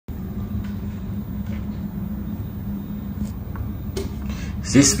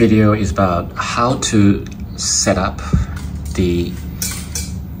This video is about how to set up the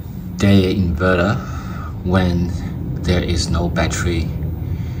Deye inverter when there is no battery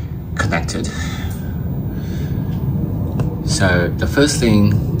connected. So the first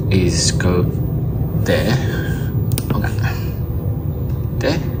thing is go there,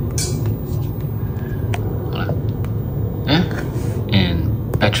 there,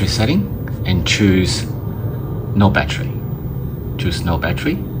 and battery setting, and choose no battery. Choose no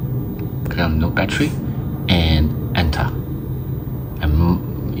battery, click on no battery, and enter.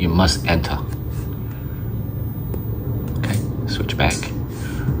 And you must enter. Okay, switch back.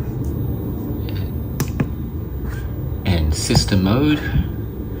 And system mode,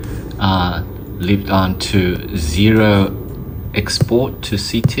 leave it on to 0 export to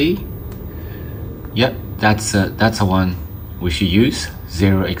CT. Yep, that's a one we should use.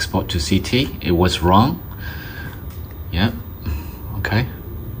 0 export to CT. It was wrong. Yep. Okay,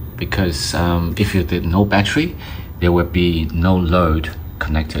 because if you did no battery, there will be no load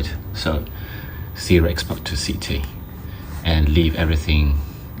connected. So 0 export to CT, and leave everything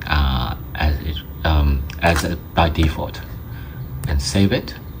as by default, and save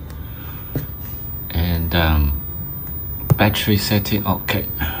it. And battery setting, okay.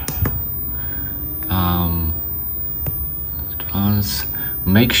 Advanced.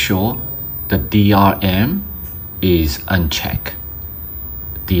 Make sure the DRM is unchecked.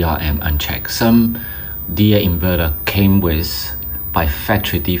 DRM unchecked. Some Deye inverter came with by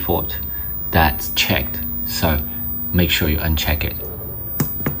factory default that's checked, so make sure you uncheck it.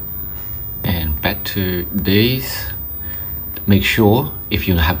 And back to these, make sure if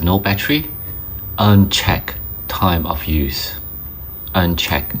you have no battery, uncheck time of use.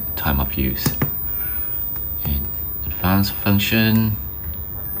 Uncheck time of use. And advanced function,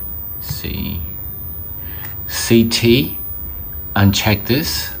 see CT, uncheck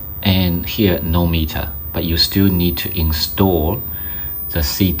this, and here no meter, but you still need to install the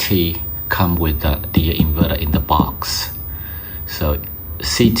CT come with the Deye inverter in the box. So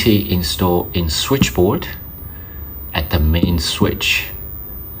CT install in switchboard at the main switch,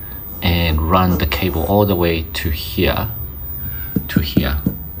 and run the cable all the way to here,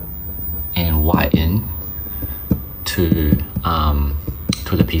 and wire in to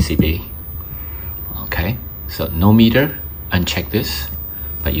the PCB. Okay, so no meter, uncheck this,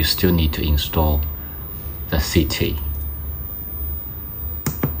 but you still need to install the CT.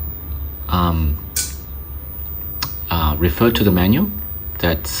 Refer to the manual.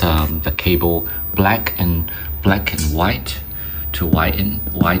 That's the cable black and white to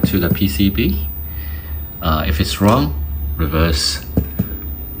white to the PCB. If it's wrong, reverse.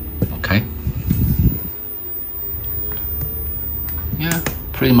 Okay. Yeah,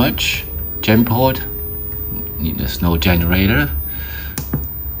 pretty much. Gen port. There's no generator.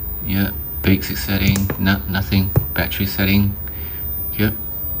 Yeah, basic setting, nothing. Battery setting. Yep.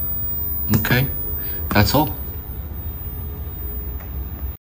 Okay, that's all.